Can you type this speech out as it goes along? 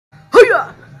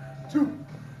2.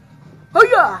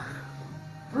 Hiya!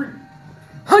 3.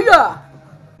 Hiya!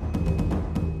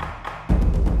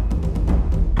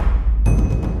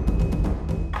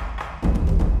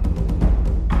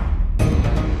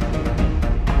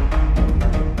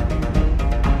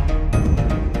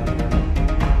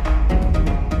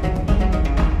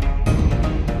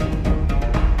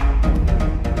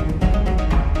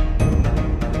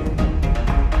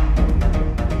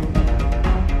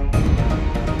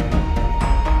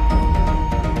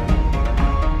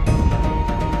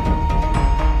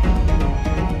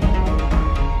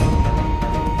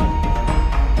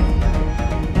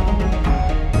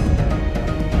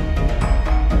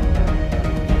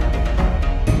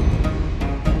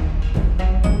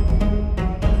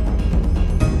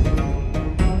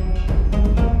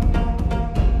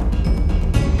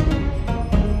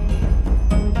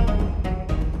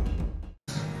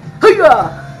 Hiya!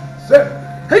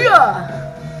 7. Hiya!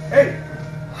 8.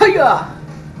 Hiya!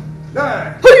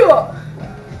 9. Hiya!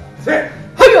 10.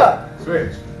 Hiya!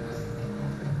 Switch.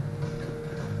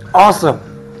 Awesome.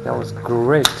 That was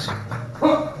great.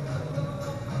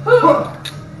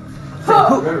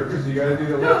 Remember, Chris, you gotta do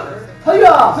the left.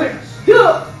 Hiya! 6.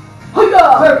 Hiya! Hiya!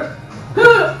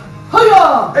 7. Hiya!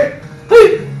 8. Hey!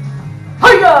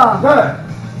 Hiya! 9.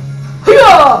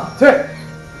 Hiya! 10.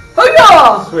 Hiya!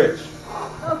 Switch.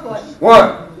 Okay.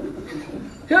 1.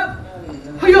 Hip!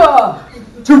 Hiya!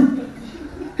 2.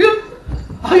 Hip!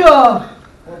 Hiya!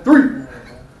 3.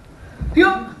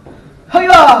 Hip!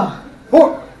 Hiya!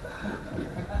 4.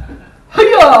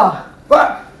 Hiya!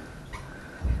 5.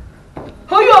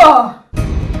 Hiya!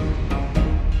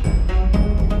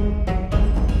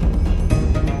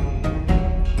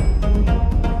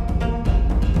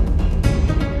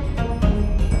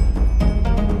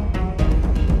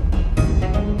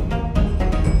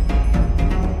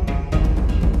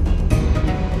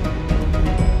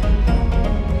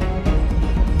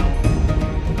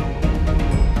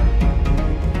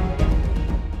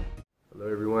 Hello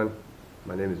everyone,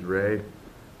 my name is Ray,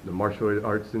 the martial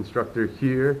arts instructor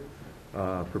here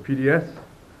for PDS.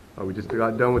 We just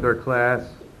got done with our class.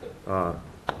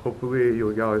 Hopefully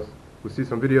you guys will see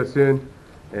some videos soon,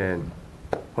 and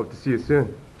hope to see you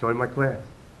soon. Join my class.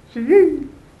 Did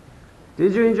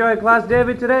you enjoy class,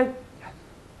 David, today? Yes.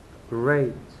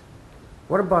 Great.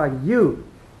 What about you?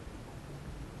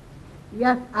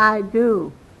 Yes, I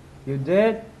do. You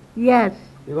did? Yes,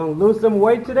 You're going to lose some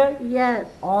weight today? yes.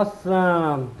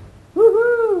 Awesome.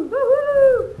 Woohoo!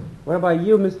 Woohoo! What about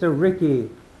you, Mr. Ricky?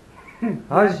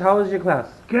 How was your class?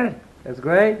 Good. That's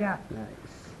great? Yeah. Nice.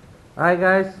 Alright,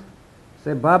 guys.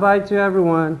 Say bye-bye to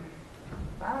everyone.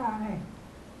 Bye.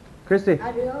 Christy.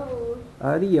 Adios.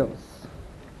 Adios.